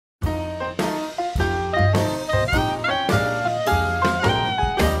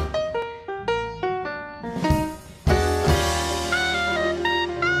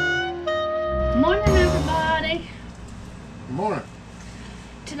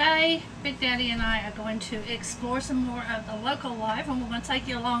today Big Daddy and I are going to explore some more of the local life, and we're going to take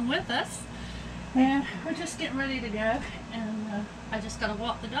you along with us. And we're just getting ready to go, and I just got to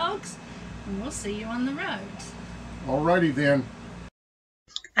walk the dogs, and we'll see you on the roads. Alrighty then.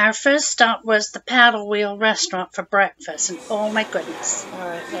 Our first stop was the Paddle Wheel restaurant for breakfast, and oh my goodness.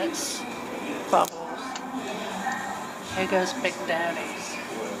 Alright, that's Bubbles. Here goes Big Daddy's.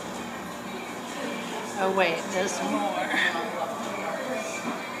 Oh wait, there's more.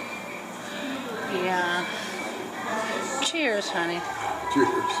 Yeah. Cheers, honey.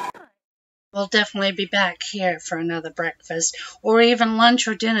 Cheers. We'll definitely be back here for another breakfast, or even lunch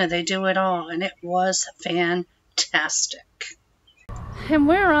or dinner. They do it all, and it was fantastic. And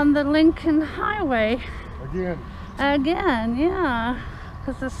we're on the Lincoln Highway. Again, Yeah.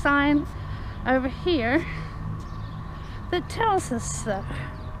 There's a sign over here that tells us so.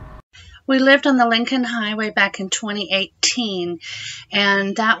 We lived on the Lincoln Highway back in 2018,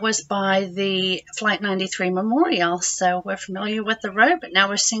 and that was by the Flight 93 Memorial, so we're familiar with the road, but now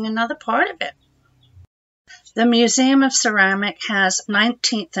we're seeing another part of it. The Museum of Ceramic has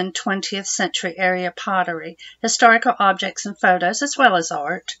 19th and 20th century area pottery, historical objects and photos, as well as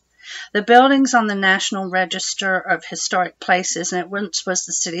art. The building's on the National Register of Historic Places, and it once was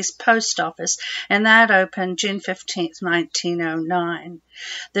the city's post office, and that opened June 15, 1909.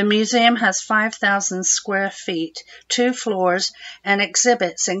 The museum has 5,000 square feet, 2 floors, and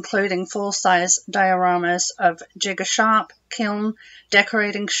exhibits including full-size dioramas of jigger shop, kiln,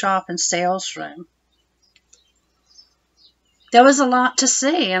 decorating shop, and sales room. There was a lot to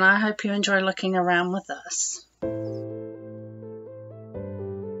see, and I hope you enjoy looking around with us.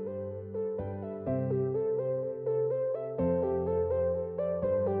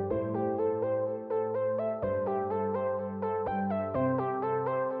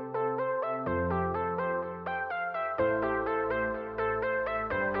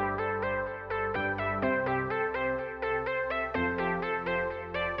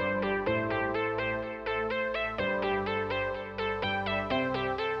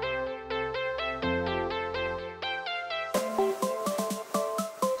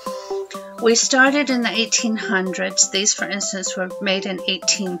 We started in the 1800s. These, for instance, were made in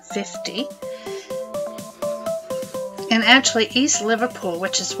 1850. And actually, East Liverpool,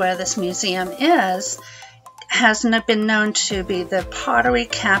 which is where this museum is, has been known to be the pottery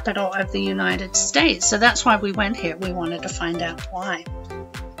capital of the United States. So that's why we went here. We wanted to find out why.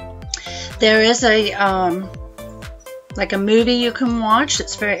 There is like a movie you can watch.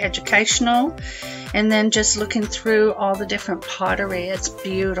 It's very educational. And then just looking through all the different pottery, it's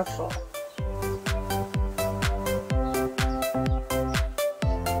beautiful.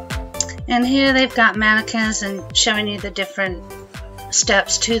 And here they've got mannequins and showing you the different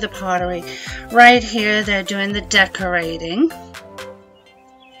steps to the pottery. Right here they're doing the decorating.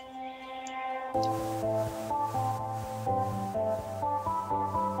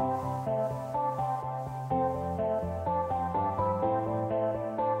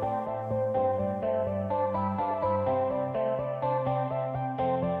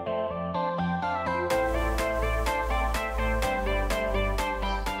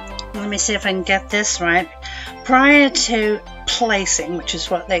 Let me see if I can get this right. Prior to placing, which is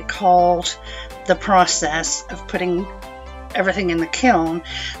what they called the process of putting everything in the kiln,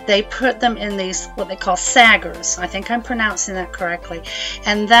 they put them in these, what they call saggers. I think I'm pronouncing that correctly.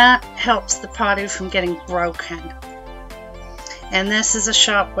 And that helps the pottery from getting broken. And this is a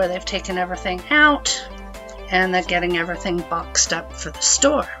shop where they've taken everything out and they're getting everything boxed up for the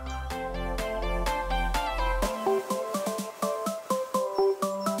store.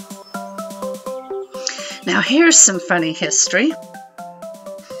 Now here's some funny history.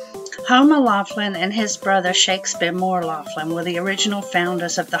 Homer Laughlin and his brother Shakespeare Moore Laughlin were the original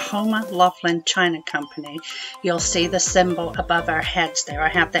founders of the Homer Laughlin China Company. You'll see the symbol above our heads there. I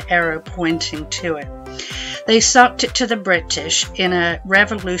have the arrow pointing to it. They socked it to the British in a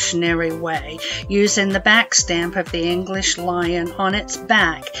revolutionary way, using the back stamp of the English lion on its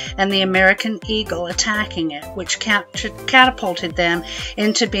back and the American eagle attacking it, which catapulted them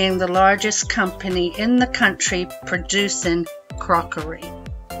into being the largest company in the country producing crockery.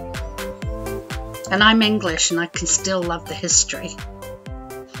 And I'm English and I can still love the history.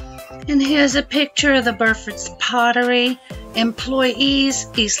 And here's a picture of the Burford's Pottery. Employees,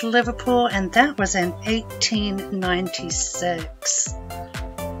 East Liverpool, and that was in 1896.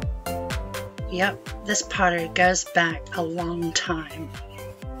 Yep, this pottery goes back a long time.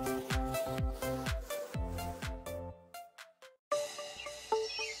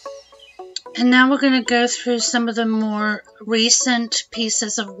 And now we're going to go through some of the more recent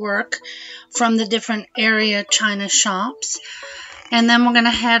pieces of work from the different area china shops. And then we're going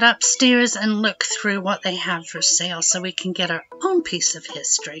to head upstairs and look through what they have for sale so we can get our own piece of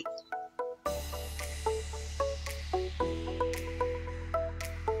history.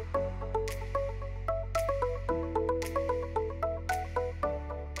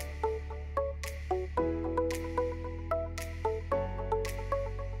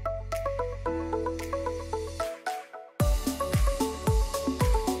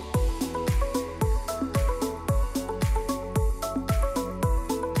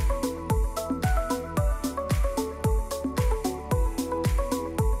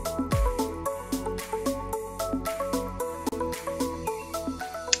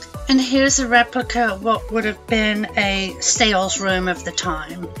 And here's a replica of what would have been a sales room of the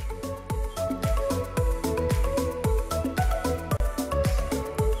time.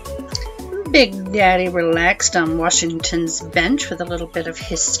 Big Daddy relaxed on Washington's bench with a little bit of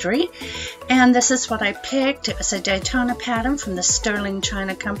history. And this is what I picked. It was a Daytona pattern from the Sterling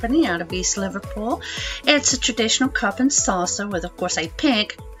China Company out of East Liverpool. It's a traditional cup and saucer with, of course, a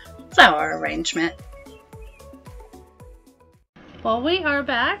pink flower arrangement. Well, we are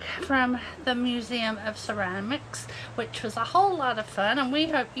back from the Museum of Ceramics, which was a whole lot of fun, and we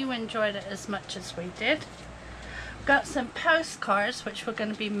hope you enjoyed it as much as we did. Got some postcards, which we're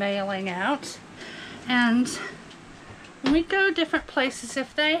going to be mailing out. And when we go different places,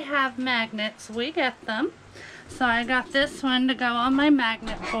 if they have magnets, we get them. So I got this one to go on my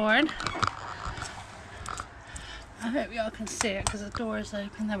magnet board. I hope y'all can see it because the door is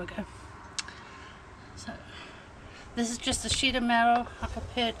open. There we go. So this is just a sheet of metal. I could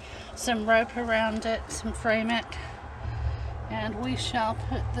put some rope around it, some frame it, and we shall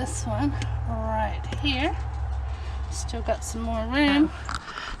put this one right here. Still got some more room.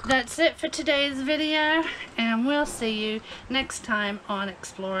 That's it for today's video, and we'll see you next time on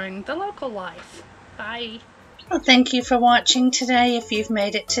Exploring the Local Life. Bye. Well, thank you for watching today. If you've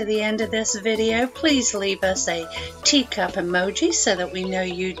made it to the end of this video, please leave us a teacup emoji so that we know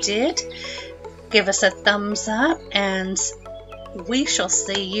you did. Give us a thumbs up, and we shall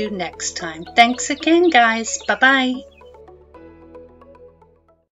see you next time. Thanks again, guys. Bye-bye.